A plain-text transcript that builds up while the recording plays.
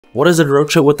What is a road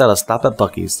trip without a stop at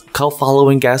Buc-ee's? Cult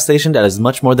following gas station that is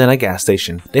much more than a gas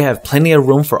station. They have plenty of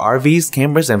room for RVs,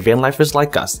 campers, and vanlifers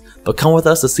like us, but come with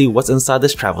us to see what's inside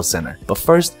this travel center. But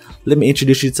first, let me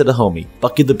introduce you to the homie,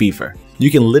 Bucky the Beaver. You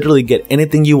can literally get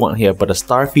anything you want here, but a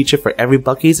star feature for every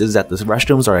Buc-ee's is that the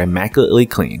restrooms are immaculately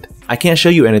cleaned. I can't show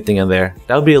you anything in there,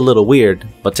 that would be a little weird,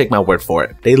 but take my word for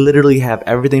it. They literally have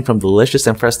everything from delicious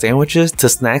and fresh sandwiches to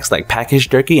snacks like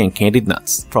packaged jerky and candied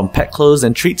nuts. From pet clothes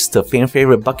and treats to fan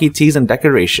favorite Buc-ee tees and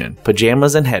decoration,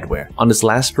 pajamas and headwear. On this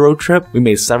last road trip, we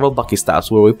made several Buc-ee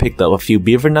stops where we picked up a few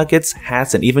beaver nuggets,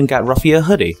 hats, and even got Ruffy a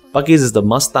hoodie. Buc-ee's is the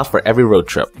must stop for every road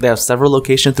trip. They have several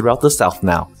locations throughout the South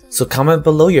now. So comment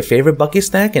below your favorite Buc-ee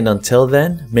snack, and until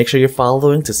then, make sure you're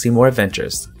following to see more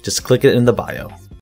adventures. Just click it in the bio.